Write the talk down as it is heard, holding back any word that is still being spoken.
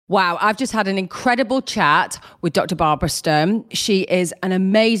Wow, I've just had an incredible chat with Dr. Barbara Sturm. She is an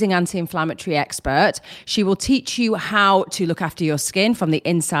amazing anti-inflammatory expert. She will teach you how to look after your skin from the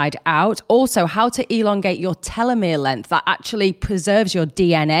inside out. Also, how to elongate your telomere length. That actually preserves your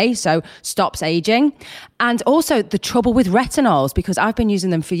DNA, so stops aging. And also the trouble with retinols, because I've been using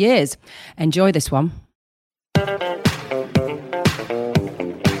them for years. Enjoy this one.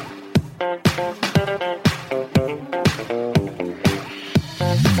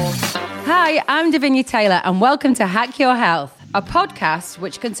 Hi, I'm Davinia Taylor and welcome to Hack Your Health, a podcast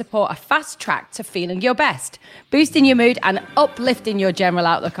which can support a fast track to feeling your best, boosting your mood and uplifting your general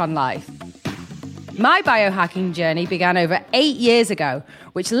outlook on life. My biohacking journey began over 8 years ago,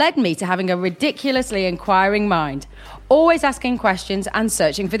 which led me to having a ridiculously inquiring mind, always asking questions and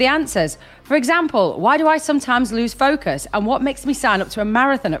searching for the answers. For example, why do I sometimes lose focus and what makes me sign up to a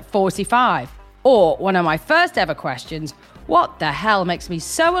marathon at 45? Or one of my first ever questions, what the hell makes me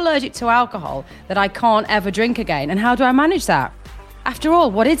so allergic to alcohol that I can't ever drink again, and how do I manage that? After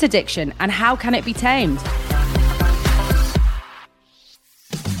all, what is addiction and how can it be tamed?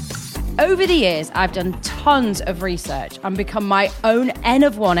 Over the years, I've done tons of research and become my own N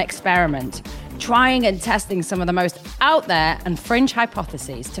of 1 experiment, trying and testing some of the most out there and fringe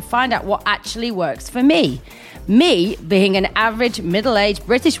hypotheses to find out what actually works for me. Me being an average middle-aged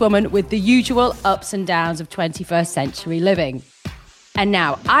British woman with the usual ups and downs of 21st century living. And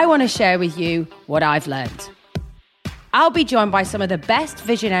now I want to share with you what I've learned. I'll be joined by some of the best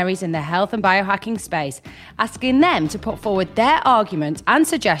visionaries in the health and biohacking space, asking them to put forward their arguments and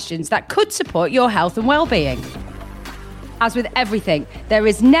suggestions that could support your health and well-being. As with everything, there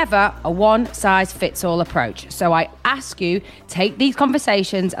is never a one-size-fits-all approach. So I ask you, take these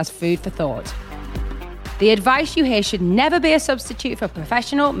conversations as food for thought. The advice you hear should never be a substitute for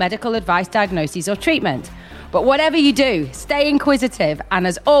professional medical advice, diagnosis, or treatment. But whatever you do, stay inquisitive. And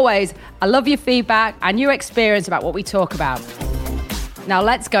as always, I love your feedback and your experience about what we talk about. Now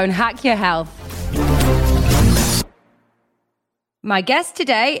let's go and hack your health. My guest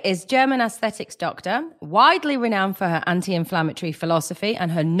today is German aesthetics doctor, widely renowned for her anti-inflammatory philosophy and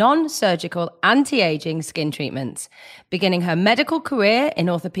her non-surgical anti-aging skin treatments. Beginning her medical career in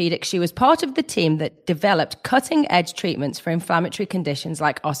orthopedics, she was part of the team that developed cutting-edge treatments for inflammatory conditions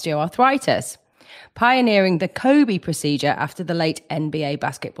like osteoarthritis, pioneering the Kobe procedure after the late NBA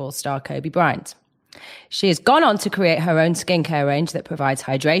basketball star Kobe Bryant. She has gone on to create her own skincare range that provides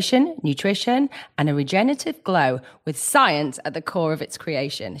hydration, nutrition, and a regenerative glow with science at the core of its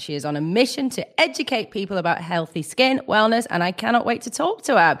creation. She is on a mission to educate people about healthy skin, wellness, and I cannot wait to talk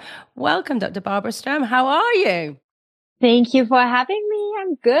to her. Welcome, Dr. Barbara Sturm. How are you? Thank you for having me.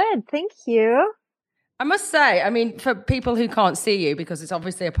 I'm good. Thank you. I must say, I mean, for people who can't see you, because it's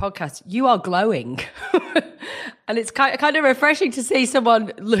obviously a podcast, you are glowing. And it's kind of refreshing to see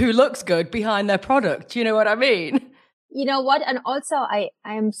someone who looks good behind their product. Do you know what I mean? You know what? And also, I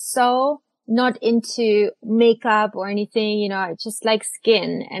am so not into makeup or anything. I just like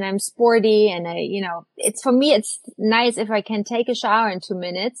skin and I'm sporty. And it's for me, it's nice if I can take a shower in 2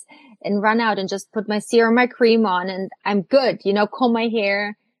 minutes and run out and just put my serum, my cream on, and I'm good, comb my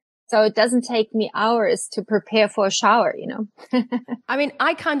hair. So it doesn't take me hours to prepare for a shower, I mean,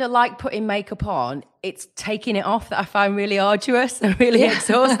 I kind of like putting makeup on. It's taking it off that I find really arduous and really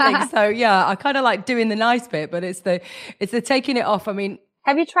exhausting. So yeah, I kind of like doing the nice bit, but it's the taking it off. I mean,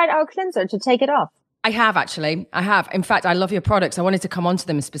 have you tried our cleanser to take it off? I have actually. I have. In fact, I love your products. I wanted to come on to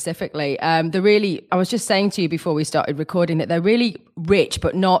them specifically. I was just saying to you before we started recording that they're really rich,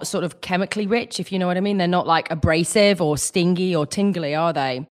 but not sort of chemically rich, if you know what I mean. They're not like abrasive or stingy or tingly, are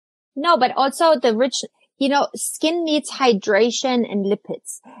they? No, but also the rich, skin needs hydration and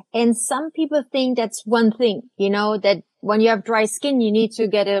lipids. And some people think that's one thing, that when you have dry skin, you need to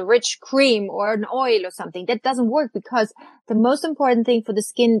get a rich cream or an oil or something. That doesn't work because the most important thing for the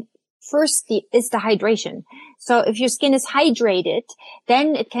skin firstly is the hydration. So if your skin is hydrated,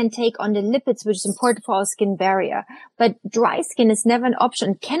 then it can take on the lipids, which is important for our skin barrier. But dry skin is never an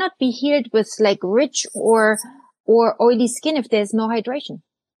option. It cannot be healed with like rich or oily skin if there's no hydration.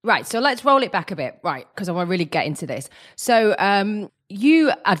 Right. So let's roll it back a bit. Right. Because I want to really get into this. So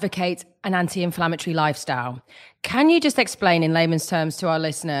you advocate an anti-inflammatory lifestyle. Can you just explain in layman's terms to our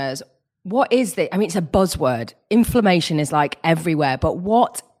listeners, what is the, I mean, it's a buzzword. Inflammation is like everywhere, but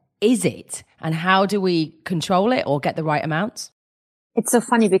what is it? And how do we control it or get the right amounts? It's so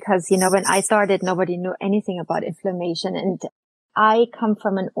funny because, when I started, nobody knew anything about inflammation. And I come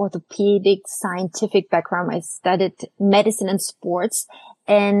from an orthopedic scientific background. I studied medicine and sports.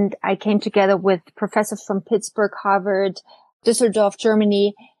 And I came together with professors from Pittsburgh, Harvard, Düsseldorf,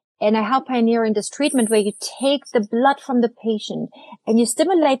 Germany. And I help pioneer in this treatment where you take the blood from the patient and you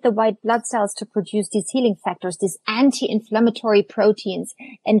stimulate the white blood cells to produce these healing factors, these anti-inflammatory proteins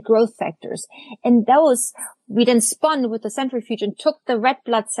and growth factors. And those we then spun with the centrifuge and took the red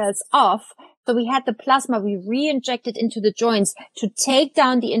blood cells off. So we had the plasma we re-injected into the joints to take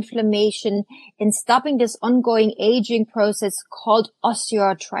down the inflammation and stopping this ongoing aging process called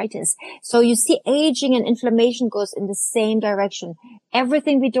osteoarthritis. So you see aging and inflammation goes in the same direction.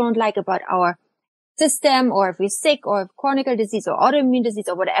 Everything we don't like about our system, or if we're sick, or if chronic disease or autoimmune disease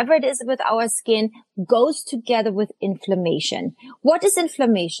or whatever it is with our skin, goes together with inflammation. What is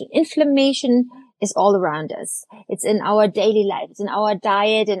inflammation? Inflammation is all around us. It's in our daily life. It's in our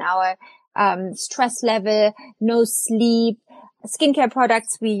diet, in our stress level, no sleep, skincare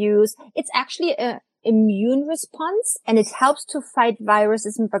products we use. It's actually an immune response, and it helps to fight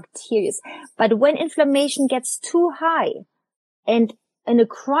viruses and bacteria. But when inflammation gets too high and in a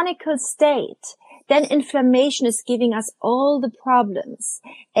chronic state, then inflammation is giving us all the problems.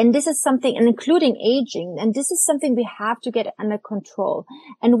 And this is something, and including aging, and this is something we have to get under control.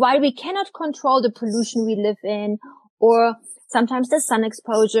 And while we cannot control the pollution we live in, or sometimes the sun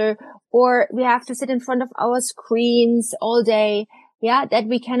exposure, or we have to sit in front of our screens all day, that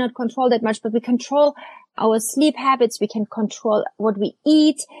we cannot control that much, but we control our sleep habits. We can control what we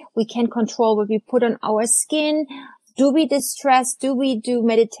eat. We can control what we put on our skin. Do we distress? Do we do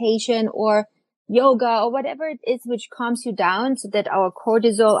meditation or yoga or whatever it is which calms you down so that our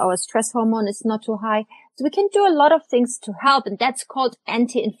cortisol, our stress hormone is not too high? So we can do a lot of things to help, and that's called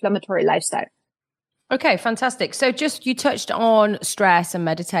anti-inflammatory lifestyle. Okay, fantastic. So just you touched on stress and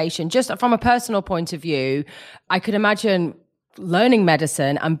meditation. Just from a personal point of view, I could imagine learning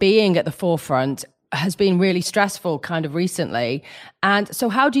medicine and being at the forefront has been really stressful kind of recently. And so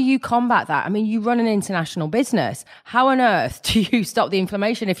how do you combat that? I mean, you run an international business. How on earth do you stop the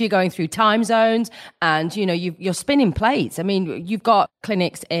inflammation if you're going through time zones and, you're spinning plates? I mean, you've got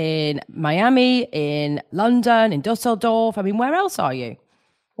clinics in Miami, in London, in Dusseldorf. I mean, where else are you?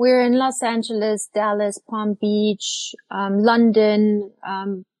 We're in Los Angeles, Dallas, Palm Beach, London,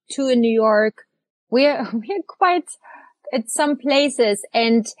 2 in New York. We're quite at some places.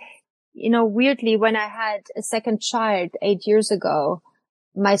 And weirdly, when I had a second child 8 years ago,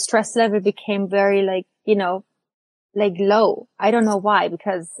 my stress level became very low. I don't know why,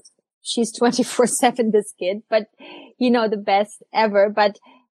 because she's 24/7, this kid, but the best ever. But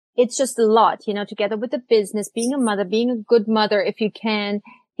it's just a lot, together with the business, being a mother, being a good mother, if you can,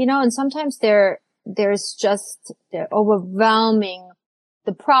 and sometimes there's just, they're overwhelming.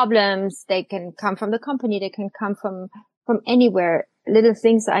 The problems, they can come from the company. They can come from anywhere. Little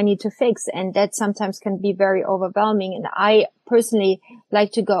things I need to fix. And that sometimes can be very overwhelming. And I personally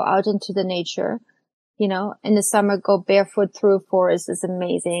like to go out into the nature, in the summer, go barefoot through a forest is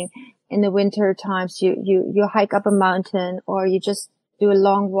amazing. In the winter times, you hike up a mountain, or you just do a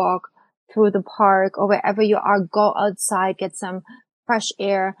long walk through the park, or wherever you are, go outside, get some fresh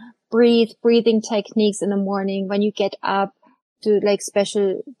air, breathing techniques in the morning when you get up. Do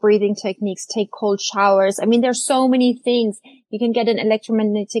special breathing techniques, take cold showers. I mean, there's so many things. You can get an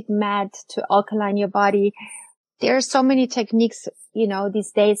electromagnetic mat to alkaline your body. There are so many techniques,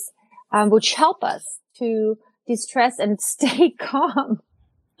 these days, which help us to distress and stay calm.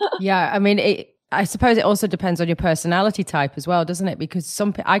 Yeah. I mean, I suppose it also depends on your personality type as well, doesn't it? Because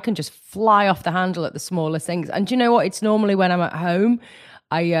I can just fly off the handle at the smallest things. And do you know what? It's normally when I'm at home.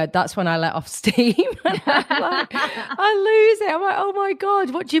 That's when I let off steam. I lose it. I'm like, oh my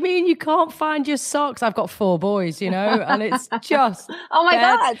God, what do you mean you can't find your socks? I've got 4 boys, and it's just, oh my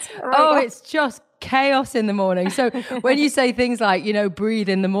God. It's just chaos in the morning. So when you say things like, breathe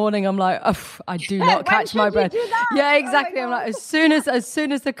in the morning, I'm like, I do not catch my breath. Yeah, exactly. I'm like, as soon as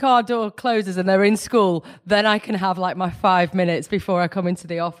the car door closes and they're in school, then I can have my 5 minutes before I come into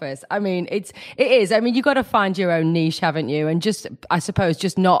the office. I mean, it is. I mean, you got to find your own niche, haven't you? And I suppose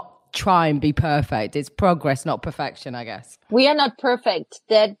just not try and be perfect. It's progress, not perfection, I guess. We are not perfect.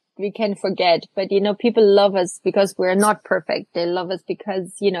 That we can forget, but people love us because we're not perfect. They love us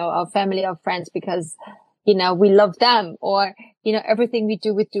because, our family, our friends, because, we love them, or, everything we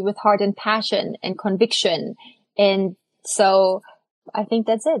do with heart and passion and conviction. And so I think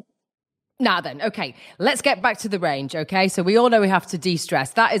that's it. Now then, okay, let's get back to the range, okay? So we all know we have to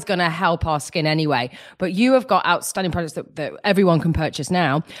de-stress. That is going to help our skin anyway. But you have got outstanding products that everyone can purchase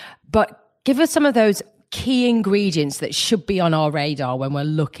now. But give us some of those key ingredients that should be on our radar when we're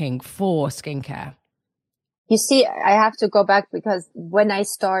looking for skincare. You see, I have to go back because when I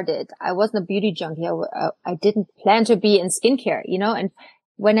started, I wasn't a beauty junkie. I didn't plan to be in skincare, and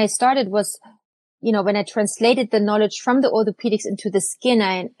when I started was when I translated the knowledge from the orthopedics into the skin,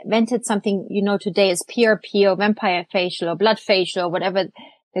 I invented something, today is PRP or vampire facial or blood facial or whatever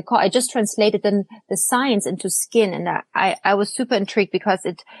they call. I just translated the science into skin. And I was super intrigued because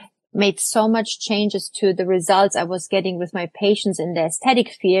it made so much changes to the results I was getting with my patients in the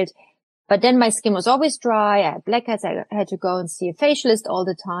aesthetic field. But then my skin was always dry. I had blackheads. I had to go and see a facialist all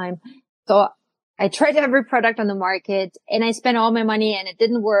the time. So I tried every product on the market and I spent all my money and it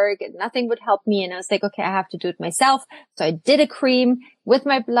didn't work and nothing would help me. And I was like, okay, I have to do it myself. So I did a cream with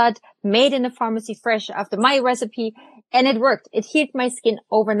my blood made in a pharmacy fresh after my recipe, and it worked. It healed my skin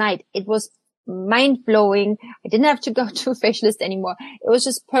overnight. It was mind blowing. I didn't have to go to a facialist anymore. It was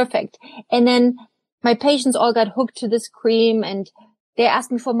just perfect. And then my patients all got hooked to this cream and they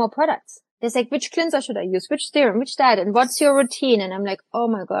asked me for more products. They're like, which cleanser should I use? Which serum? Which that? And what's your routine? And I'm like, oh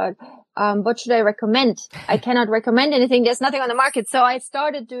my God. What should I recommend? I cannot recommend anything. There's nothing on the market. So I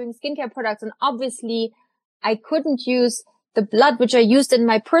started doing skincare products, and obviously I couldn't use the blood, which I used in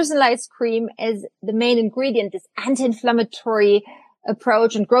my personalized cream, as the main ingredient, this anti-inflammatory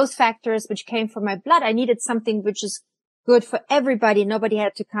approach and growth factors, which came from my blood. I needed something which is good for everybody. Nobody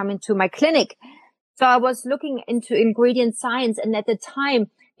had to come into my clinic. So I was looking into ingredient science. And at the time,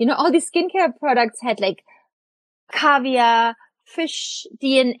 all these skincare products had like caviar, fish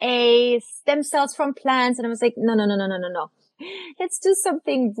DNA, stem cells from plants. And I was like, no. Let's do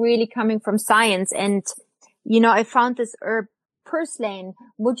something really coming from science. And, I found this herb purslane,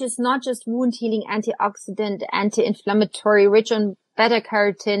 which is not just wound healing, antioxidant, anti-inflammatory, rich on beta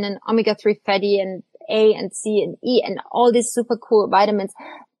carotene and omega-3 fatty and A and C and E and all these super cool vitamins.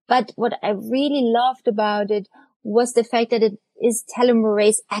 But what I really loved about it was the fact that it is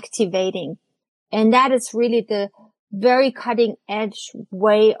telomerase activating. And that is really the very cutting edge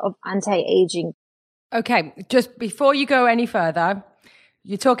way of anti-aging. Okay. Just before you go any further,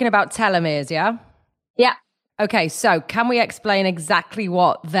 you're talking about telomeres, yeah? Yeah. Okay. So can we explain exactly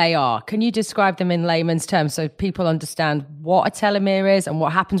what they are? Can you describe them in layman's terms so people understand what a telomere is and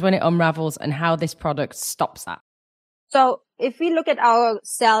what happens when it unravels and how this product stops that? So if we look at our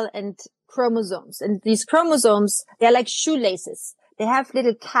cell and chromosomes, and these chromosomes, they're like shoelaces. They have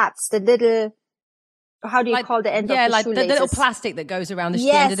little caps, the little, how do you call the end of the shoelaces? Yeah, like the little plastic that goes around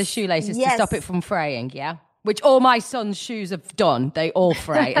the end of the shoelaces to stop it from fraying, yeah? Which all my son's shoes have done. They all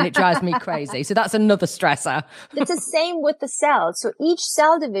fray and it drives me crazy. So that's another stressor. It's the same with the cell. So each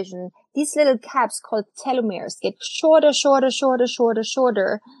cell division, these little caps called telomeres get shorter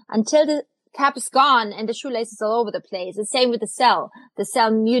until the cap is gone and the shoelace is all over the place. The same with the cell. The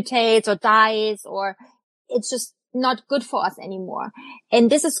cell mutates or dies, or it's just not good for us anymore. And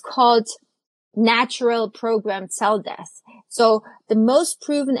this is called natural programmed cell death. So the most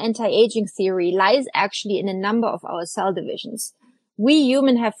proven anti-aging theory lies actually in a number of our cell divisions. We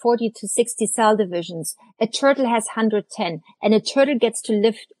humans have 40 to 60 cell divisions. A turtle has 110, and a turtle gets to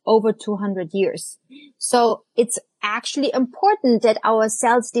live over 200 years. So it's actually important that our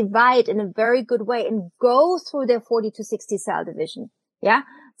cells divide in a very good way and go through their 40 to 60 cell division. Yeah.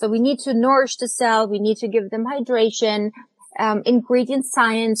 So we need to nourish the cell. We need to give them hydration, ingredient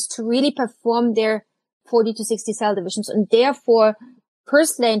science to really perform their 40 to 60 cell divisions. And therefore,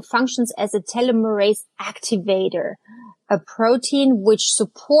 purslane functions as a telomerase activator, a protein which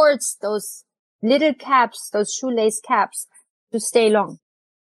supports those little caps, those shoelace caps, to stay long.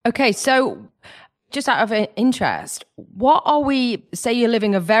 Okay, so just out of interest, what are we, say you're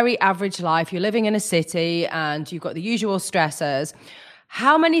living a very average life, you're living in a city and you've got the usual stressors.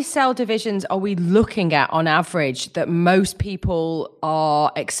 How many cell divisions are we looking at on average that most people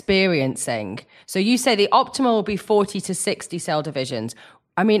are experiencing? So you say the optimal will be 40 to 60 cell divisions.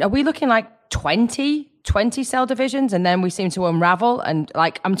 I mean, are we looking like 20 cell divisions and then we seem to unravel? And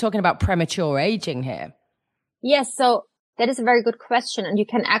like, I'm talking about premature aging here. Yes. So that is a very good question. And you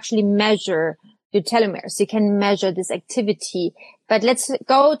can actually measure your telomeres. You can measure this activity, but let's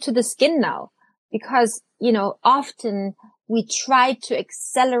go to the skin now, because, often we try to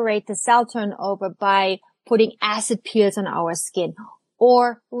accelerate the cell turnover by putting acid peels on our skin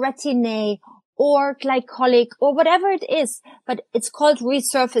or retin-A or glycolic or whatever it is, but it's called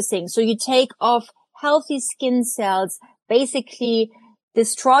resurfacing. So you take off healthy skin cells, basically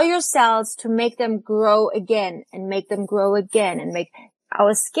destroy your cells to make them grow again and make them grow again and make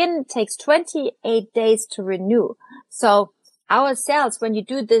our skin takes 28 days to renew. So our cells, when you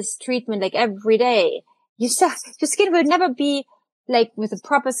do this treatment like every day, your skin will never be like with a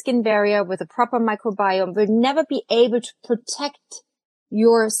proper skin barrier, with a proper microbiome, will never be able to protect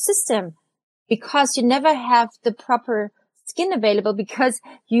your system because you never have the proper skin available, because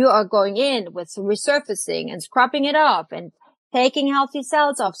you are going in with some resurfacing and scrubbing it up and taking healthy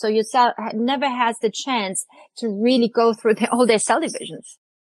cells off. So your cell never has the chance to really go through all their cell divisions.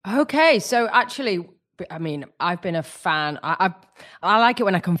 Okay, so actually, I mean, I've been a fan. I like it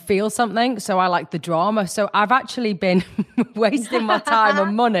when I can feel something, so I like the drama. So I've actually been wasting my time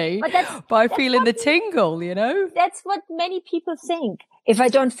and money by feeling the tingle, you know? That's what many people think. If I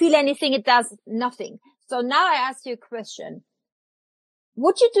don't feel anything, it does nothing. So now I ask you a question.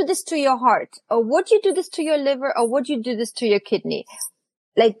 Would you do this to your heart? Or would you do this to your liver? Or would you do this to your kidney?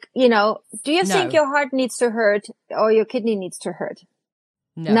 Like, you know, do you think your heart needs to hurt or your kidney needs to hurt?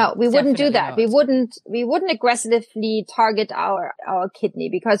 No, we wouldn't do that. Not. We wouldn't aggressively target our kidney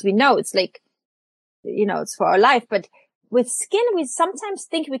because we know it's like, you know, it's for our life. But with skin, we sometimes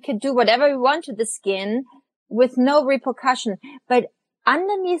think we could do whatever we want to the skin with no repercussion. But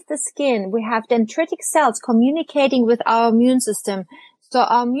underneath the skin, we have dendritic cells communicating with our immune system. So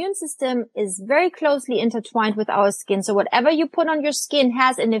our immune system is very closely intertwined with our skin. So whatever you put on your skin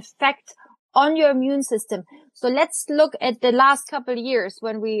has an effect on your immune system. So let's look at the last couple of years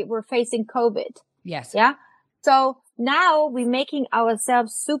when we were facing COVID. Yes. Yeah. So now we're making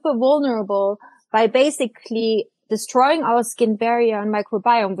ourselves super vulnerable by basically destroying our skin barrier and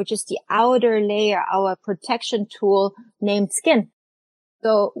microbiome, which is the outer layer, our protection tool named skin.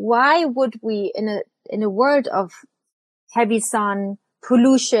 So why would we in a world of heavy sun,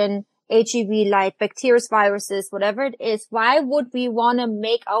 pollution, HEV light, bacteria, viruses, whatever it is, why would we want to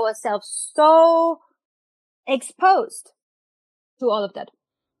make ourselves so exposed to all of that?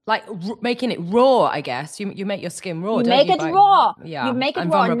 Like making it raw, I guess. You make your skin raw. You make it raw. Yeah, you make it raw.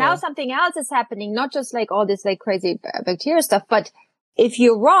 vulnerable. And now something else is happening, not just like all this like crazy bacteria stuff, but if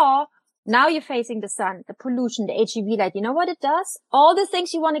you're raw, now you're facing the sun, the pollution, the HEV light. You know what it does? All the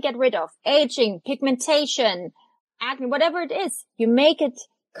things you want to get rid of, aging, pigmentation, acne, whatever it is, you make it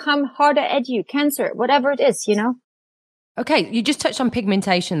come harder at you, cancer, whatever it is, you know? Okay, you just touched on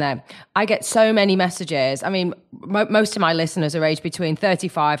pigmentation there. I get so many messages. I mean, most of my listeners are aged between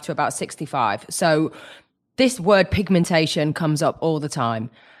 35 to about 65. So this word pigmentation comes up all the time.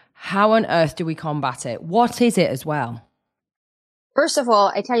 How on earth do we combat it? What is it as well? First of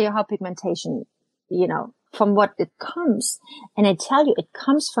all, I tell you how pigmentation, you know, from what it comes. And I tell you, it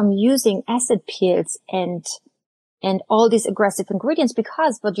comes from using acid peels and all these aggressive ingredients,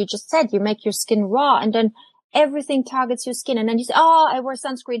 because what you just said, you make your skin raw and then everything targets your skin. And then you say, oh, I wear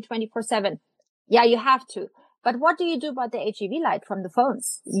sunscreen 24/7. Yeah, you have to. But what do you do about the HEV light from the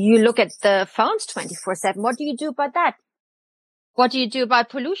phones? You look at the phones 24/7. What do you do about that? What do you do about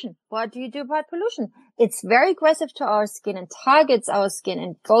pollution? What do you do about pollution? It's very aggressive to our skin and targets our skin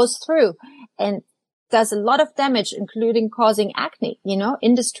and goes through and does a lot of damage, including causing acne, you know,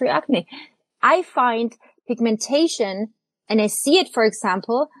 industry acne. I find pigmentation, and I see it, for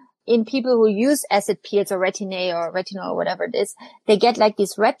example, in people who use acid peels or retinol or whatever it is. They get like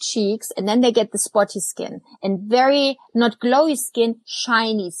these red cheeks and then they get the spotty skin and very not glowy skin,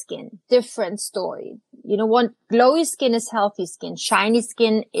 shiny skin. Different story. You know, one glowy skin is healthy skin. Shiny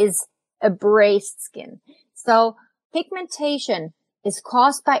skin is abrased skin. So pigmentation is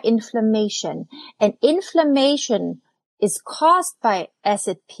caused by inflammation, and inflammation is caused by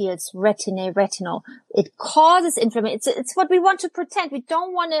acid peels, retinol. It causes inflammation. It's what we want to protect. We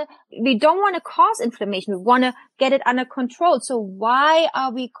don't want to cause inflammation. We want to get it under control. So why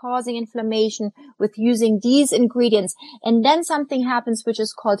are we causing inflammation with using these ingredients? And then something happens, which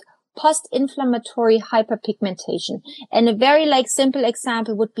is called post-inflammatory hyperpigmentation. And a very like simple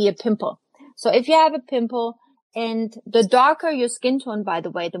example would be a pimple. So if you have a pimple, and the darker your skin tone, by the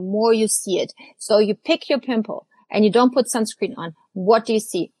way, the more you see it. So you pick your pimple and you don't put sunscreen on. What do you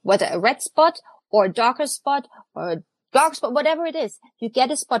see? Whether a red spot or a darker spot or a dark spot, whatever it is, you get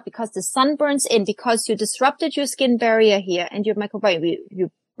a spot because the sun burns in, because you disrupted your skin barrier here and your microbiome.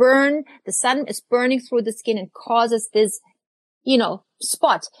 You burn, the sun is burning through the skin and causes this, you know,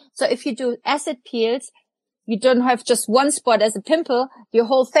 spot. So if you do acid peels, you don't have just one spot as a pimple, your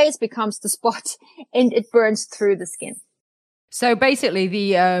whole face becomes the spot and it burns through the skin. So basically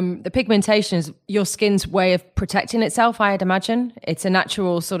the pigmentation is your skin's way of protecting itself, I'd imagine. It's a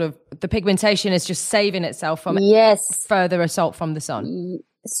natural sort of, the pigmentation is just saving itself from further assault from the sun.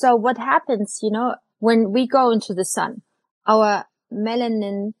 So what happens, you know, when we go into the sun, our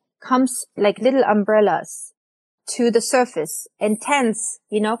melanin comes like little umbrellas to the surface and tans,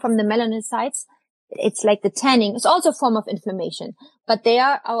 you know, from the melanocytes. It's like the tanning. It's also a form of inflammation, but they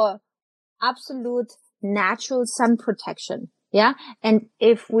are our absolute natural sun protection. Yeah. And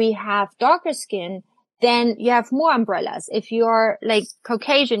if we have darker skin, then you have more umbrellas. If you're like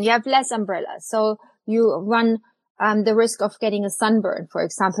Caucasian, you have less umbrellas. So you run the risk of getting a sunburn, for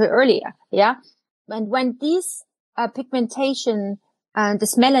example, earlier. Yeah. And when these pigmentation and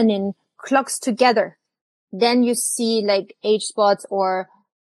this melanin clogs together, then you see like age spots or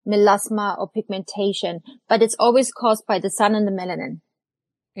melasma or pigmentation, but it's always caused by the sun and the melanin.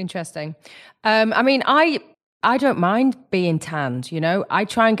 Interesting. I mean, I don't mind being tanned, you know. I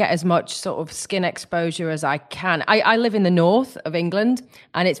try and get as much sort of skin exposure as I can. I live in the north of England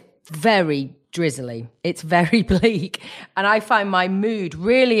and it's very drizzly. It's very bleak. And I find my mood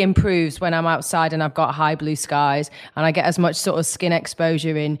really improves when I'm outside and I've got high blue skies and I get as much sort of skin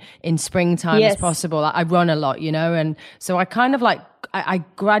exposure in springtime as possible. I run a lot, you know, and so I kind of like, I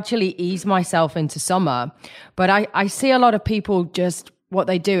gradually ease myself into summer. But I see a lot of people just, what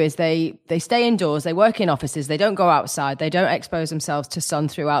they do is they stay indoors, they work in offices, they don't go outside, they don't expose themselves to sun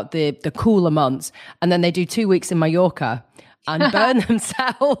throughout the cooler months. And then they do 2 weeks in Mallorca and burn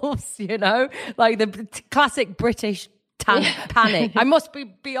themselves, you know, like the classic British panic. I must be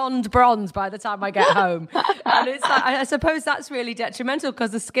beyond bronze by the time I get home. And it's like, I suppose that's really detrimental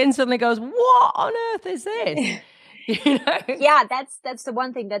because the skin suddenly goes, what on earth is this? You know? Yeah, that's the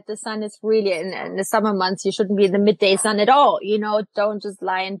one thing, that the sun is really in the summer months. You shouldn't be in the midday sun at all. You know, don't just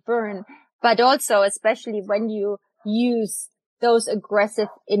lie and burn. But also, especially when you use those aggressive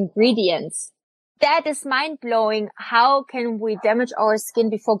ingredients, that is mind blowing. How can we damage our skin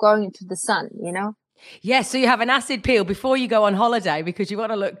before going into the sun? You know? Yes, so you have an acid peel before you go on holiday because you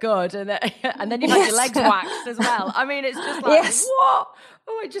want to look good, and then you've got your legs waxed as well. I mean, it's just like, what?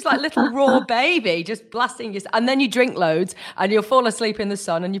 Oh, it's just like little raw baby just blasting you. And then you drink loads and you'll fall asleep in the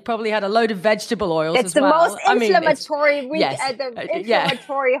sun and you've probably had a load of vegetable oils as well. It's the most inflammatory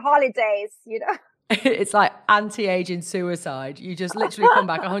inflammatory holidays, you know. It's like anti-aging suicide. You just literally come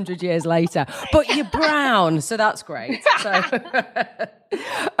back 100 years later, but you're brown. So that's great. So,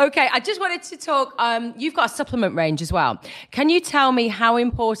 okay. I just wanted to talk, you've got a supplement range as well. Can you tell me how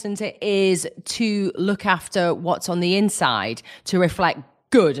important it is to look after what's on the inside to reflect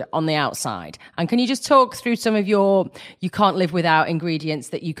good on the outside? And can you just talk through some of you can't live without ingredients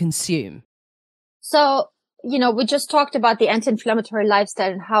that you consume? So, you know, we just talked about the anti-inflammatory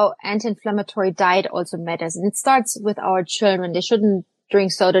lifestyle and how anti-inflammatory diet also matters. And it starts with our children. They shouldn't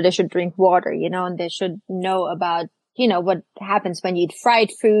drink soda. They should drink water, you know, and they should know about, you know, what happens when you eat fried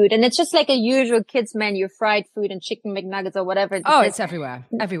food. And it's just like a usual kids menu, fried food and chicken McNuggets or whatever. It's everywhere.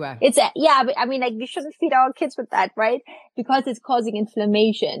 Everywhere. Yeah, but I mean, like, we shouldn't feed our kids with that, right? Because it's causing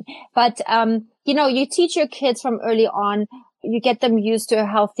inflammation. But, you know, you teach your kids from early on, you get them used to a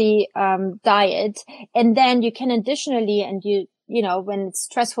healthy diet, and then you can additionally, and you know, when it's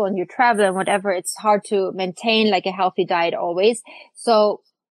stressful and you travel and whatever, it's hard to maintain like a healthy diet always. So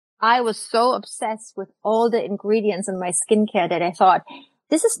I was so obsessed with all the ingredients in my skincare that I thought,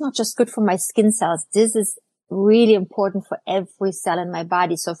 this is not just good for my skin cells. This is really important for every cell in my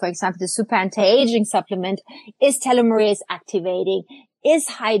body. So for example, the super anti-aging supplement is telomerase activating, is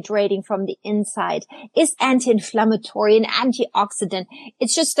hydrating from the inside, is anti-inflammatory and antioxidant.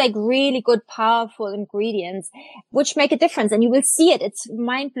 It's just like really good, powerful ingredients which make a difference. And you will see it. It's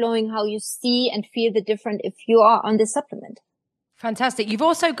mind blowing how you see and feel the difference if you are on this supplement. Fantastic. You've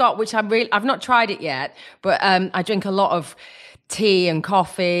also got, which I've not tried it yet, but I drink a lot of tea and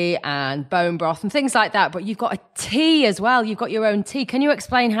coffee and bone broth and things like that. But you've got a tea as well. You've got your own tea. Can you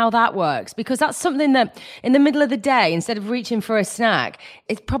explain how that works? Because that's something that in the middle of the day, instead of reaching for a snack,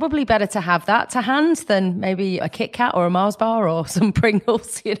 it's probably better to have that to hand than maybe a Kit Kat or a Mars bar or some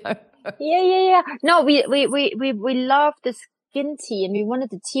Pringles, you know? Yeah. No, we love the skin tea, and we wanted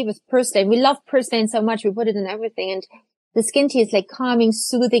the tea with purslane. We love purslane so much. We put it in everything. And the skin tea is like calming,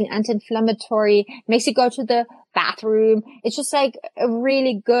 soothing, anti-inflammatory, makes you go to the bathroom. It's just like a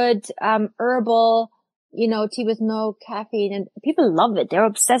really good, herbal, you know, tea with no caffeine, and people love it. They're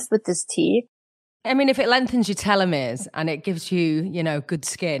obsessed with this tea. I mean, if it lengthens your telomeres and it gives you, you know, good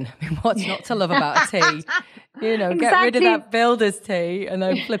skin, I mean, what's not to love about a tea? You know, Get rid of that builder's tea and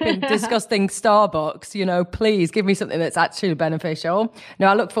then flipping disgusting Starbucks, you know, please give me something that's actually beneficial. No,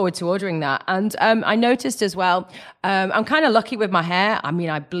 I look forward to ordering that. And I noticed as well, I'm kind of lucky with my hair. I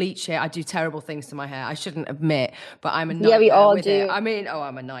mean, I bleach it. I do terrible things to my hair. I shouldn't admit, but I'm a nightmare we all with do. it. I mean,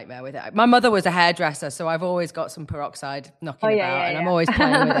 I'm a nightmare with it. My mother was a hairdresser, so I've always got some peroxide knocking about and I'm always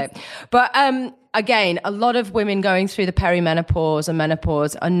playing with it. But again, a lot of women going through the perimenopause and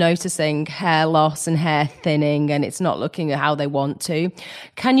menopause are noticing hair loss and hair thinning, and it's not looking at how they want to.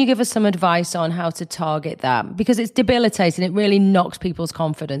 Can you give us some advice on how to target that? Because it's debilitating. It really knocks people's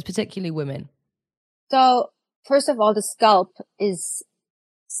confidence, particularly women. So first of all, the scalp is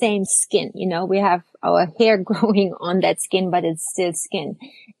same skin. You know, we have our hair growing on that skin, but it's still skin.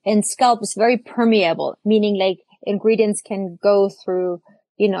 And scalp is very permeable, meaning like ingredients can go through,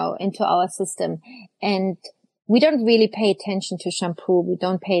 you know, into our system. And we don't really pay attention to shampoo. We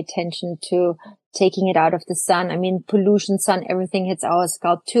don't pay attention to taking it out of the sun. I mean, pollution, sun, everything hits our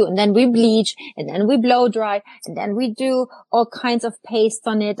scalp too. And then we bleach, and then we blow dry, and then we do all kinds of paste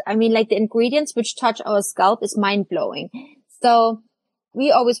on it. I mean, like the ingredients which touch our scalp is mind blowing. So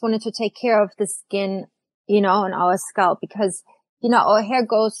we always wanted to take care of the skin, on our scalp, because, our hair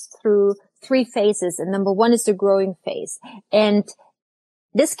goes through 3 phases. And number 1 is the growing phase. And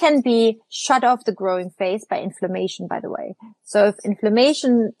this can be shut off, the growing phase, by inflammation, by the way. So if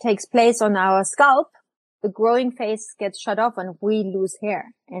inflammation takes place on our scalp, the growing phase gets shut off and we lose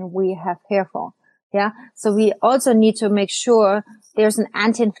hair and we have hair fall. Yeah. So we also need to make sure there's an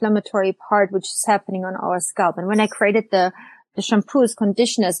anti-inflammatory part which is happening on our scalp. And when I created the shampoos,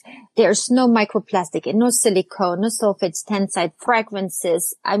 conditioners, there's no microplastic and no silicone, no sulfates, tenside,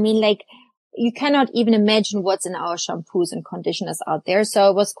 fragrances. I mean, like, you cannot even imagine what's in our shampoos and conditioners out there. So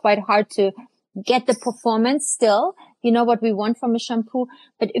it was quite hard to get the performance still, what we want from a shampoo.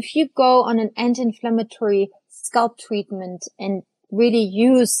 But if you go on an anti-inflammatory scalp treatment and really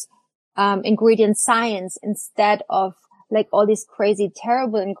use ingredient science instead of like all these crazy,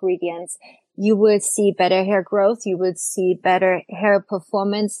 terrible ingredients, you will see better hair growth. You will see better hair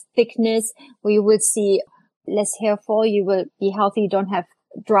performance, thickness, or you will see less hair fall. You will be healthy. You don't have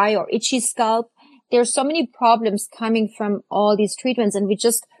dry or itchy scalp. There are so many problems coming from all these treatments. And we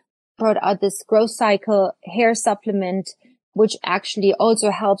just brought out this growth cycle hair supplement, which actually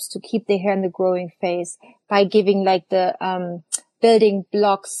also helps to keep the hair in the growing phase by giving like the, building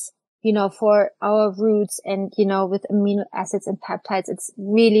blocks, for our roots and, with amino acids and peptides. It's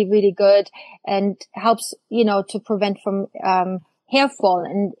really, really good and helps, to prevent from, hair fall.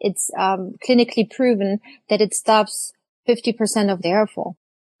 And it's, clinically proven that it stops 50% of the hair fall.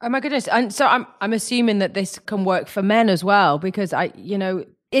 Oh my goodness. And so I'm assuming that this can work for men as well, because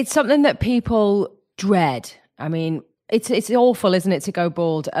it's something that people dread. I mean, it's awful, isn't it, to go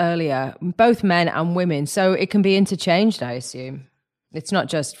bald earlier, both men and women. So it can be interchanged, I assume. It's not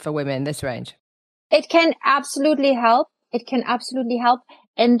just for women, this range. It can absolutely help.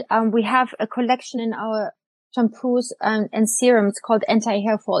 And we have a collection in our shampoos and serums called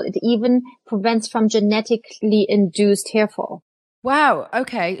anti-hair fall. It even prevents from genetically induced hair fall. Wow.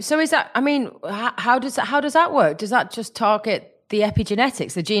 Okay. So is that, how does that work? Does that just target the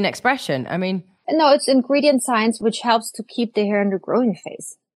epigenetics, the gene expression? No, it's ingredient science, which helps to keep the hair in the growing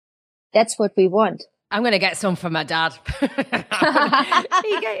phase. That's what we want. I'm going to get some from my dad. He hates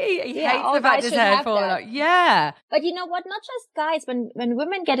the fact his hair falling out. Yeah. But you know what? Not just guys. When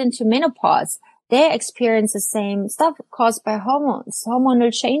women get into menopause, they experience the same stuff caused by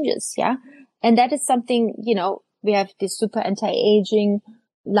hormonal changes. Yeah. And that is something, we have this super anti-aging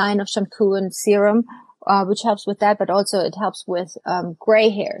line of shampoo and serum, which helps with that, but also it helps with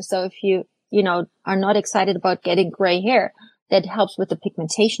gray hair. So if you, are not excited about getting gray hair, that helps with the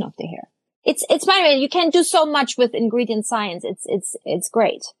pigmentation of the hair. It's by the way, you can do so much with ingredient science. It's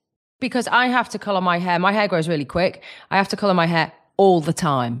great. Because I have to color my hair. My hair grows really quick. I have to color my hair all the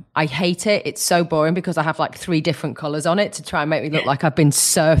time. I hate it. It's so boring because I have like 3 different colors on it to try and make me look like I've been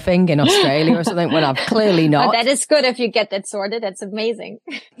surfing in Australia or something when I've clearly not. But that is good if you get that sorted. That's amazing.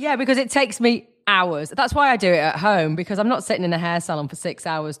 Yeah, because it takes me hours. That's why I do it at home, because I'm not sitting in a hair salon for 6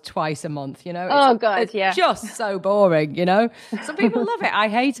 hours twice a month, It's just so boring, Some people love it. I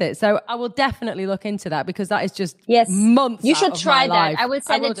hate it. So I will definitely look into that, because that is just months. You should try that. Life. I will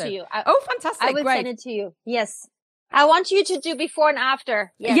send it to you. Fantastic. I will send it to you. Yes. I want you to do before and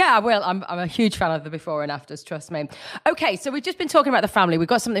after. Yes. Yeah, I will. I'm a huge fan of the before and afters, trust me. Okay, so we've just been talking about the family. We've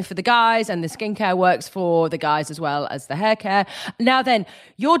got something for the guys, and the skincare works for the guys as well as the hair care. Now then,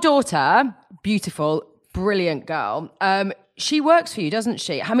 your daughter, beautiful, brilliant girl, she works for you, doesn't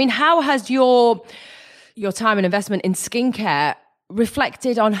she? How has your time and investment in skincare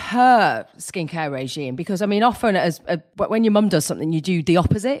reflected on her skincare regime? Because often when your mum does something, you do the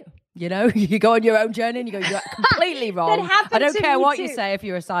opposite. You go on your own journey and you go, you're completely wrong. I don't care what you say. If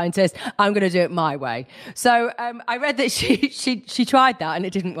you're a scientist, I'm going to do it my way. So I read that she tried that and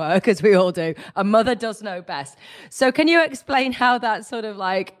it didn't work, as we all do. A mother does know best. So can you explain how that sort of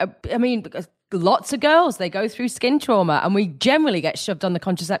because lots of girls, they go through skin trauma and we generally get shoved on the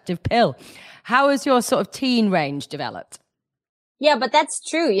contraceptive pill. How has your sort of teen range developed? Yeah, but that's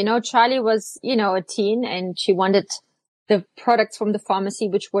true. Charlie was, a teen, and she wanted the products from the pharmacy,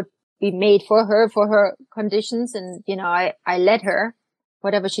 which would be made for her conditions. And, I let her,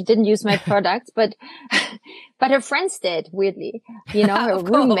 whatever. She didn't use my products, but her friends did, weirdly, her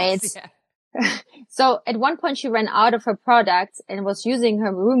roommates. Yeah. So at one point she ran out of her products and was using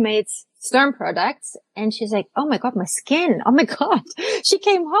her roommates' Sturm products. And she's like, oh my God, my skin. Oh my God. She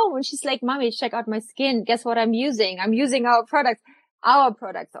came home and she's like, Mommy, check out my skin. Guess what I'm using? I'm using our products all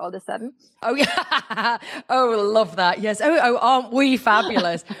of a sudden. Oh, yeah. Oh, love that. Yes. Oh, aren't we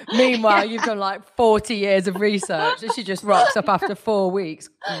fabulous? Meanwhile, you've done like 40 years of research and she just rocks up after 4 weeks.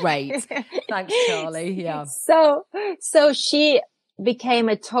 Great. Thanks, Charlie. Yeah. So she became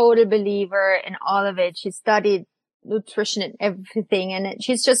a total believer in all of it. She studied nutrition and everything. And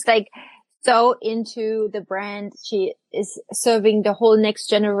she's just like so into the brand. She is serving the whole next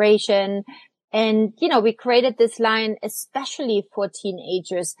generation. And, we created this line especially for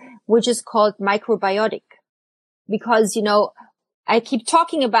teenagers, which is called microbiotic. Because, I keep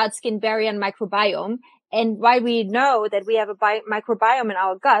talking about skin barrier and microbiome. And while we know that we have a microbiome in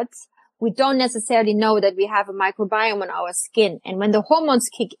our guts, we don't necessarily know that we have a microbiome in our skin. And when the hormones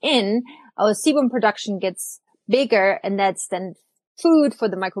kick in, our sebum production gets bigger, and that's then food for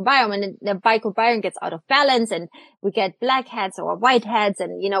the microbiome, and the microbiome gets out of balance and we get blackheads or whiteheads,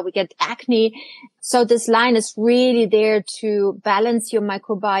 and we get acne. So this line is really there to balance your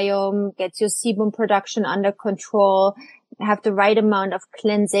microbiome, get your sebum production under control, have the right amount of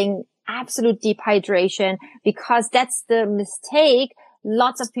cleansing, absolute deep hydration, because that's the mistake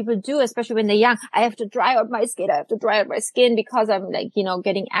lots of people do, especially when they're young. I have to dry out my skin because I'm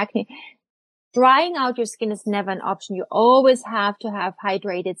getting acne. Drying out your skin is never an option. You always have to have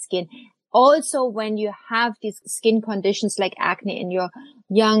hydrated skin. Also, when you have these skin conditions like acne in your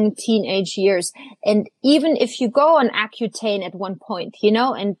young teenage years. And even if you go on Accutane at one point,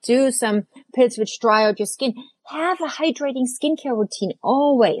 and do some pills which dry out your skin, have a hydrating skincare routine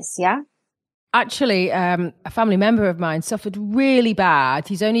always. Yeah. Actually, a family member of mine suffered really bad.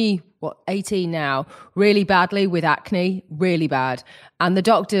 He's only, 18 now, really badly with acne, really bad. And the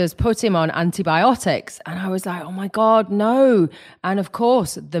doctors put him on antibiotics. And I was like, oh my God, no. And of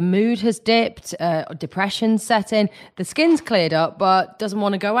course, the mood has dipped, depression set in, the skin's cleared up, but doesn't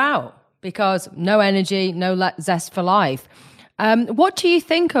want to go out because no energy, no zest for life. What do you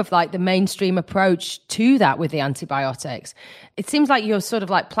think of the mainstream approach to that with the antibiotics? It seems like you're sort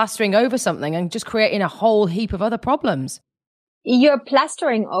of plastering over something and just creating a whole heap of other problems. You're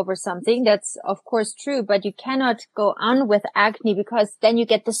plastering over something. That's of course true, but you cannot go on with acne because then you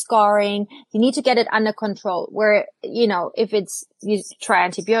get the scarring. You need to get it under control where, if you try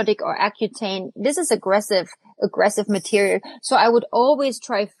antibiotic or Accutane, this is aggressive material. So I would always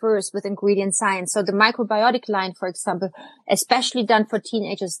try first with ingredient science. So the microbiotic line, for example, especially done for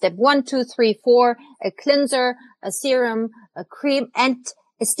teenagers, step 1, 2, 3, 4, a cleanser, a serum, a cream, and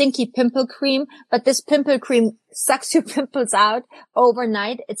a stinky pimple cream. But this pimple cream sucks your pimples out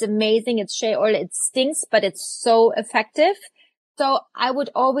overnight. It's amazing. It's shea oil. It stinks, but it's so effective. So I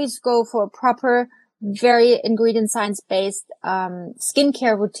would always go for a proper, very ingredient science based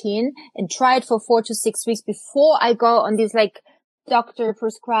skincare routine and try it for 4 to 6 weeks before I go on these doctor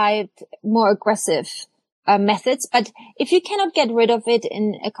prescribed more aggressive methods. But if you cannot get rid of it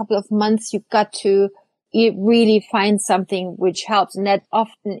in a couple of months, you've got to really find something which helps, and that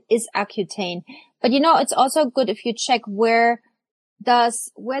often is Accutane. But it's also good if you check where does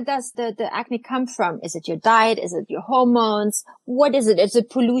the acne come from? Is it your diet? Is it your hormones? What is it? Is it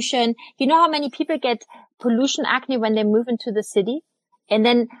pollution? You know how many people get pollution acne when they move into the city? And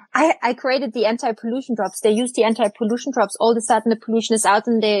then I created the anti-pollution drops. They use the anti-pollution drops. All of a sudden the pollution is out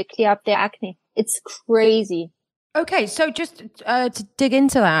and they clear up their acne. It's crazy. Okay, so just to dig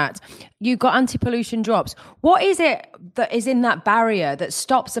into that, you've got anti-pollution drops. What is it that is in that barrier that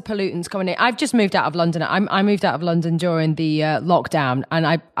stops the pollutants coming in? I've just moved out of London. I moved out of London during the lockdown, and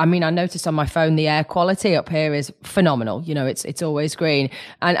I noticed on my phone the air quality up here is phenomenal. It's always green,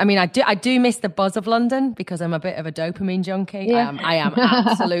 and I do miss the buzz of London because I'm a bit of a dopamine junkie. Yeah. I am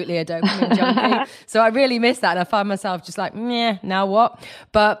absolutely a dopamine junkie, so I really miss that, and I find myself just like, meh, now what?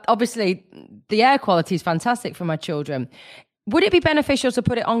 But obviously, the air quality is fantastic for my children. Would it be beneficial to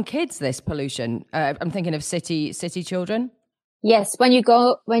put it on kids, this pollution? I'm thinking of city children. Yes, when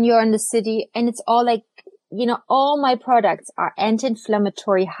you're in the city, and it's all all my products are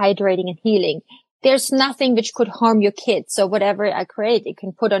anti-inflammatory, hydrating, and healing. There's nothing which could harm your kids. So whatever I create, you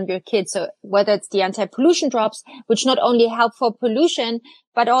can put on your kids. So whether it's the anti-pollution drops, which not only help for pollution,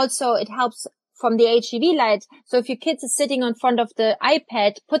 but also it helps from the HEV light. So if your kids are sitting in front of the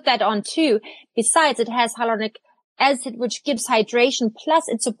iPad, put that on too. Besides, it has hyaluronic acid, which gives hydration, plus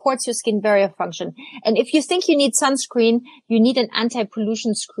it supports your skin barrier function. And if you think you need sunscreen, you need an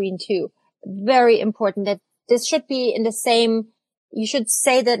anti-pollution screen too. Very important that this should be in the same, you should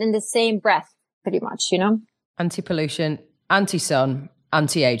say that in the same breath, pretty much, Anti-pollution, anti-sun,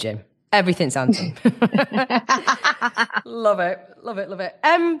 anti-aging. Everything's anti. Love it. Love it. Love it.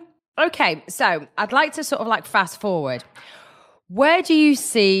 Okay, so I'd like to sort of like fast forward. Where do you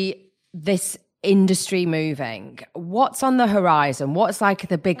see this industry moving? What's on the horizon? What's like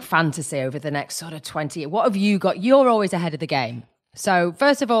the big fantasy over the next sort of 20 years? What have you got? You're always ahead of the game. So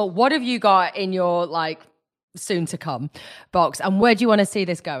first of all, what have you got in your like soon to come box, and where do you want to see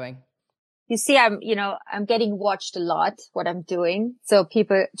this going? You see, I'm getting watched a lot, what I'm doing. So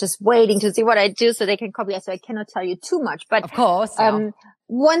people just waiting to see what I do so they can copy. So I cannot tell you too much, but of course, yeah.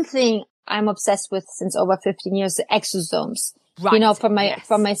 One thing I'm obsessed with since over 15 years, the exosomes. Right.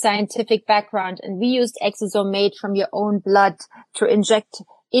 From my scientific background, and we used exosome made from your own blood to inject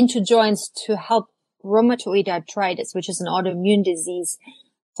into joints to help rheumatoid arthritis, which is an autoimmune disease.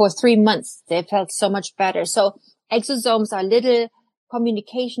 For 3 months, they felt so much better. So exosomes are little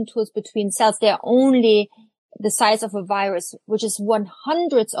communication tools between cells. They are only the size of a virus, which is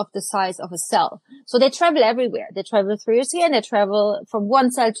 1/100th of the size of a cell. So they travel everywhere. They travel through your skin. They travel from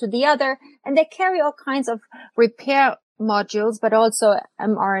one cell to the other, and they carry all kinds of repair modules, but also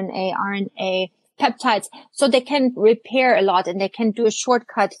mRNA, RNA, peptides. So they can repair a lot, and they can do a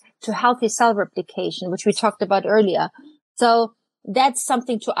shortcut to healthy cell replication, which we talked about earlier. So that's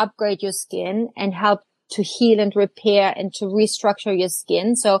something to upgrade your skin and help to heal and repair and to restructure your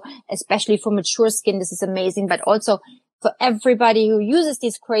skin. So especially for mature skin, this is amazing, but also for everybody who uses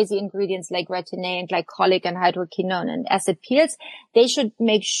these crazy ingredients like retin-A and glycolic and hydroquinone and acid peels, they should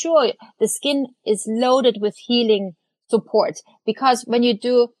make sure the skin is loaded with healing support. Because when you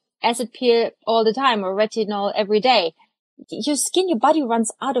do acid peel all the time or retinol every day, your skin, your body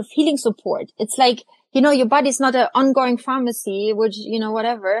runs out of healing support. It's like, your body's not an ongoing pharmacy, which,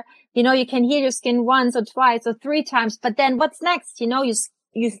 whatever. You can heal your skin once or twice or 3 times, but then what's next?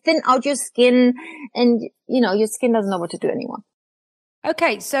 You thin out your skin and, your skin doesn't know what to do anymore.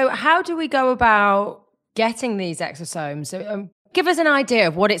 Okay. So how do we go about getting these exosomes? So, give us an idea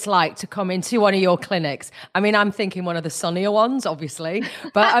of what it's like to come into one of your clinics. I mean, I'm thinking one of the sunnier ones, obviously,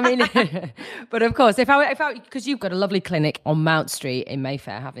 but I mean, but of course, because you've got a lovely clinic on Mount Street in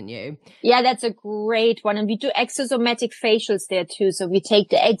Mayfair, haven't you? Yeah, that's a great one. And we do exosomatic facials there too. So we take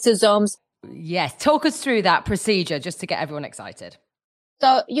the exosomes. Yes. Talk us through that procedure just to get everyone excited.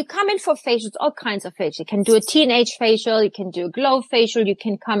 So you come in for facials, all kinds of facials. You can do a teenage facial. You can do a glow facial. You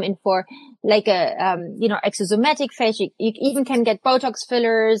can come in for like a, exosomatic facial. You even can get Botox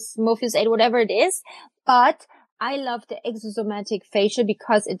fillers, Morpheus 8, whatever it is. But I love the exosomatic facial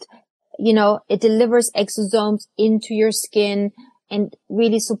because it delivers exosomes into your skin and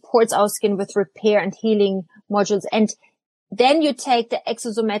really supports our skin with repair and healing modules. And then you take the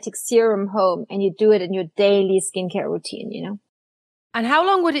exosomatic serum home and you do it in your daily skincare routine, And how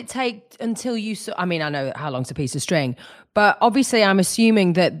long would it take until I mean, I know how long's a piece of string, but obviously I'm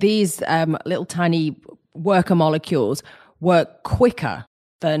assuming that these little tiny worker molecules work quicker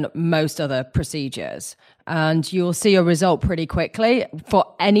than most other procedures, and you'll see a result pretty quickly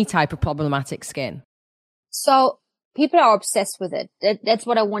for any type of problematic skin. So people are obsessed with it. That's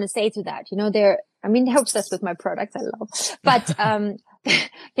what I want to say to that. They're obsessed with my products. I love, but,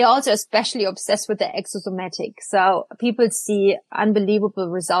 they're also especially obsessed with the exosomatic. So people see unbelievable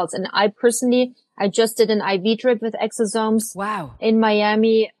results. And I just did an IV drip with exosomes. Wow. In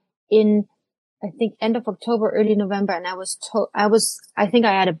Miami in, I think, end of October, early November. And I think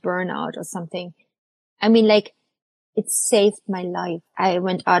I had a burnout or something. I mean, like, it saved my life. I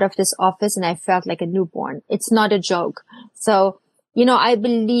went out of this office and I felt like a newborn. It's not a joke. So, I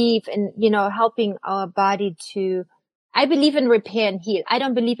believe in, helping our body I believe in repair and heal. I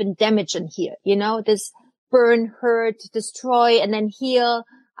don't believe in damage and heal. This burn, hurt, destroy, and then heal.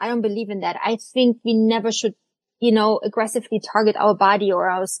 I don't believe in that. I think we never should, aggressively target our body or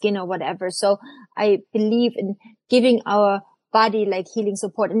our skin or whatever. So I believe in giving our body like healing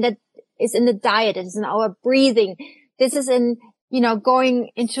support. And that is in the diet. It is in our breathing. This is in, going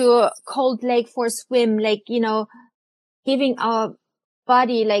into a cold lake for a swim, like, giving our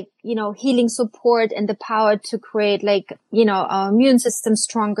body, like, healing support and the power to create, like, our immune system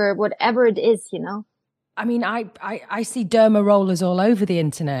stronger, whatever it is, I mean, I see derma rollers all over the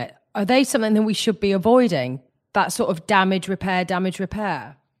internet. Are they something that we should be avoiding? That sort of damage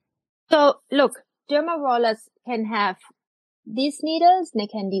repair? So look, derma rollers can have these needles and they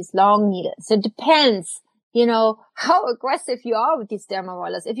can these long needles. So it depends, how aggressive you are with these derma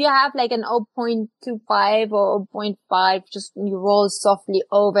rollers. If you have like an 0.25 or 0.5, just you roll softly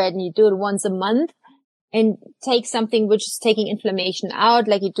over it and you do it once a month and take something which is taking inflammation out,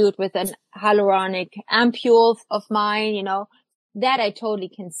 like you do it with an hyaluronic ampule of mine, that I totally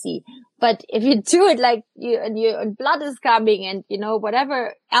can see. But if you do it like and blood is coming and,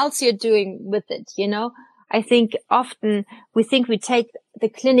 whatever else you're doing with it, I think often we think we take the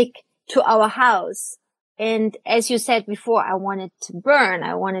clinic to our house. And as you said before, I wanted to burn.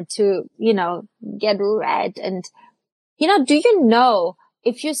 I wanted to, get red. And, do you know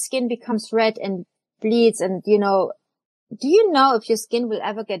if your skin becomes red and bleeds and, do you know if your skin will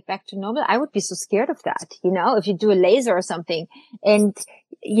ever get back to normal? I would be so scared of that, if you do a laser or something and,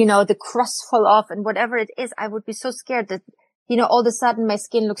 the crust fall off and whatever it is, I would be so scared that, all of a sudden my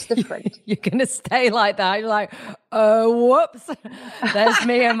skin looks different. You're going to stay like that. You're like, whoops, there's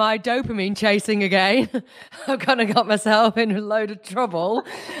me and my dopamine chasing again. I've kind of got myself in a load of trouble.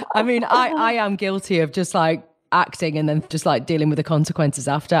 I mean, I am guilty of just like acting and then just like dealing with the consequences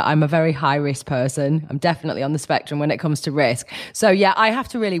after. I'm a very high risk person. I'm definitely on the spectrum when it comes to risk. So yeah, I have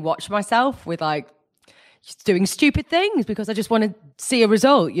to really watch myself with like just doing stupid things because I just want to see a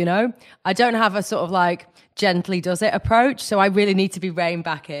result, I don't have a sort of like gently does it approach. So I really need to be reined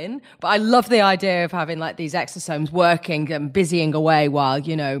back in. But I love the idea of having like these exosomes working and busying away while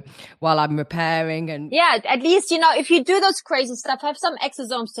I'm repairing. And yeah, at least, if you do those crazy stuff, have some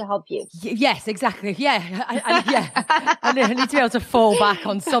exosomes to help you. Yes, exactly. Yeah. I need to be able to fall back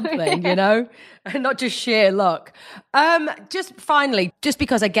on something, and not just sheer luck. Just finally, just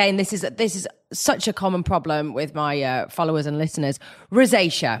because again, this is such a common problem with my followers and listeners,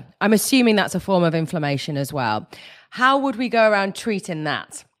 rosacea. I'm assuming that's a form of inflammation as well. How would we go around treating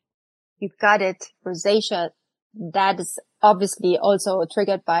that? You got it. Rosacea, that is obviously also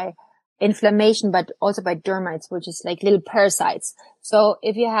triggered by inflammation, but also by dermites, which is like little parasites. So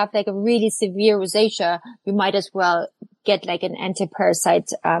if you have like a really severe rosacea, you might as well get like an anti-parasite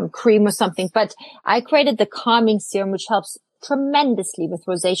cream or something. But I created the calming serum, which helps tremendously with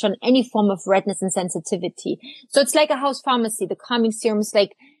rosacea and any form of redness and sensitivity. So it's like a house pharmacy. The calming serum is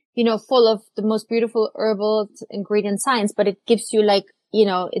like, full of the most beautiful herbal ingredient science, but it gives you like,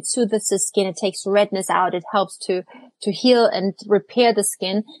 it soothes the skin. It takes redness out. It helps to heal and repair the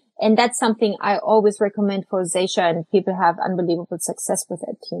skin. And that's something I always recommend for rosacea, and people have unbelievable success with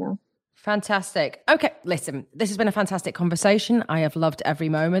it, Fantastic. Okay, listen, this has been a fantastic conversation. I have loved every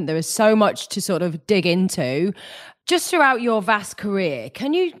moment. There is so much to sort of dig into. Just throughout your vast career,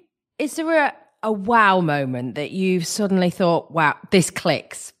 is there a wow moment that you've suddenly thought, wow, this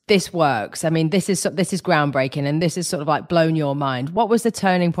clicks, this works? I mean, this is groundbreaking and this is sort of like blown your mind. What was the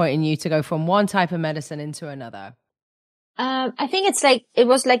turning point in you to go from one type of medicine into another? I think it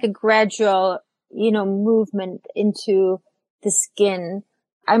was like a gradual, movement into the skin.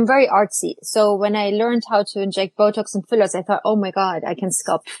 I'm very artsy. So when I learned how to inject Botox and fillers, I thought, oh my God, I can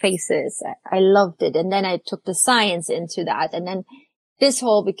sculpt faces. I loved it. And then I took the science into that. And then this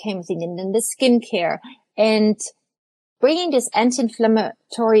whole became a thing. And then the skincare and bringing this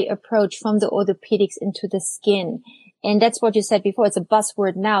anti-inflammatory approach from the orthopedics into the skin. And that's what you said before. It's a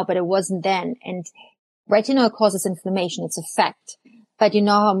buzzword now, but it wasn't then. And retinol causes inflammation. It's a fact. But you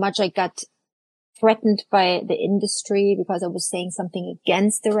know how much I got threatened by the industry because I was saying something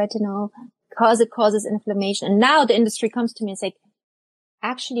against the retinol because it causes inflammation. And now the industry comes to me and it's like,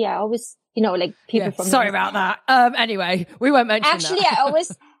 actually, I always, like people from. Sorry about that. Anyway, we won't mention that. Actually,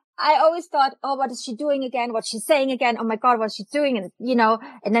 I always thought, oh, what is she doing again? What's she saying again? Oh my God, what's she doing? And,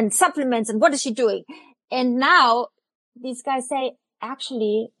 and then supplements and what is she doing? And now these guys say,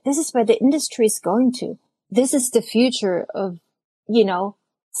 actually, this is where the industry is going to. This is the future of,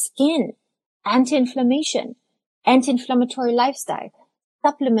 skin. Anti-inflammation, anti-inflammatory lifestyle,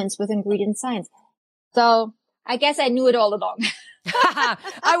 supplements with ingredient science. So I guess I knew it all along.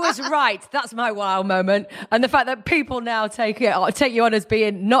 I was right. That's my wow moment. And the fact that people now take you on as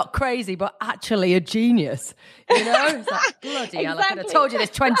being not crazy, but actually a genius. It's like, bloody hell, I could have told you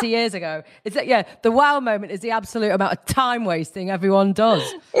this 20 years ago. It's like, yeah, the wow moment is the absolute amount of time wasting everyone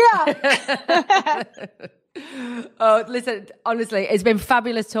does. Yeah. Oh, listen, honestly, it's been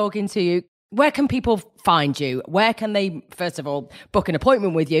fabulous talking to you. Where can people find you? Where can they, first of all, book an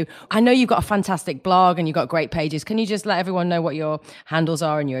appointment with you? I know you've got a fantastic blog and you've got great pages. Can you just let everyone know what your handles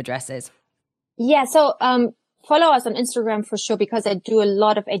are and your addresses? Yeah. So, follow us on Instagram for sure, because I do a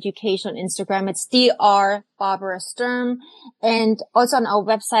lot of education on Instagram. It's Dr. Barbara Sturm. And also on our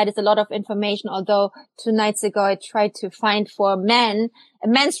website is a lot of information. Although 2 nights ago, I tried to find for men a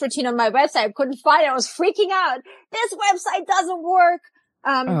men's routine on my website. I couldn't find it. I was freaking out. This website doesn't work.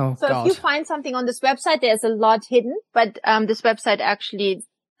 So God. If you find something on this website, there's a lot hidden, but this website actually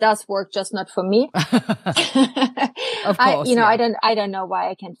does work, just not for me. Of course. I don't know why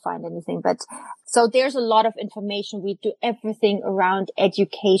I can't find anything, but so there's a lot of information. We do everything around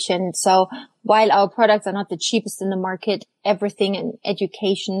education. So while our products are not the cheapest in the market, everything in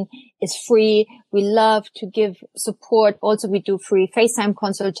education is free. We love to give support. Also, we do free FaceTime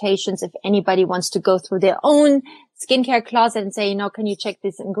consultations if anybody wants to go through their own skincare closet and say, can you check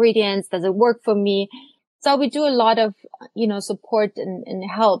these ingredients? Does it work for me? So we do a lot of, support and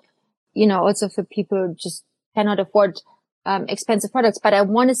help, also for people who just cannot afford expensive products. But I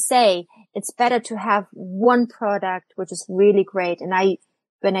want to say it's better to have one product, which is really great. And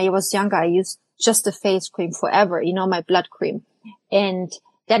when I was younger, I used just a face cream forever, my blood cream. And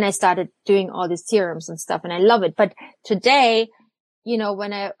then I started doing all these serums and stuff, and I love it. But today,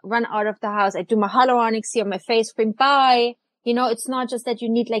 when I run out of the house, I do my hyaluronic serum, my face cream. Bye. It's not just that you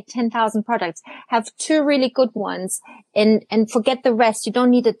need like 10,000 products. Have 2 really good ones and forget the rest. You don't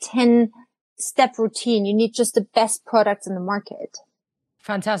need a 10-step routine. You need just the best products in the market.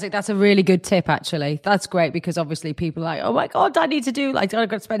 Fantastic. That's a really good tip, actually. That's great, because obviously people are like, oh my God, I need to do, I've got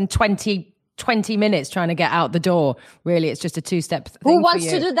to spend 20 minutes trying to get out the door. Really, it's just a 2-step thing. Who wants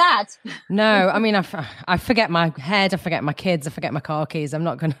to do that? No, I mean, I forget my head, I forget my kids, I forget my car keys. I'm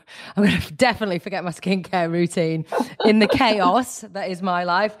going to definitely forget my skincare routine in the chaos that is my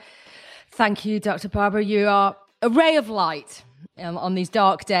life. Thank you, Dr. Barbara. You are a ray of light on these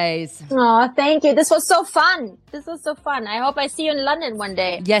dark days. Oh, thank you. This was so fun. I hope I see you in London one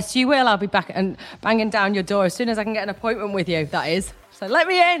day. Yes, you will. I'll be back and banging down your door as soon as I can get an appointment with you, that is. So let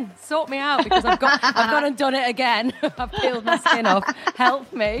me in, sort me out, because I've gone and done it again. I've peeled my skin off.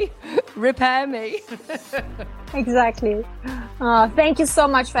 Help me, repair me. Exactly. Oh, thank you so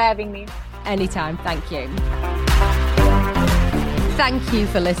much for having me. Anytime. Thank you. Thank you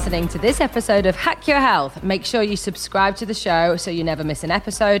for listening to this episode of Hack Your Health. Make sure you subscribe to the show so you never miss an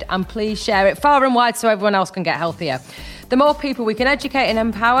episode, and please share it far and wide so everyone else can get healthier. The more people we can educate and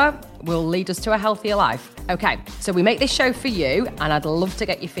empower will lead us to a healthier life. Okay, so we make this show for you, and I'd love to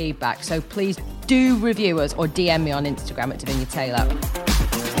get your feedback. So please do review us or DM me on Instagram at Davinia Taylor.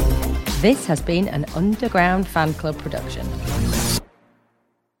 This has been an Underground Fan Club production.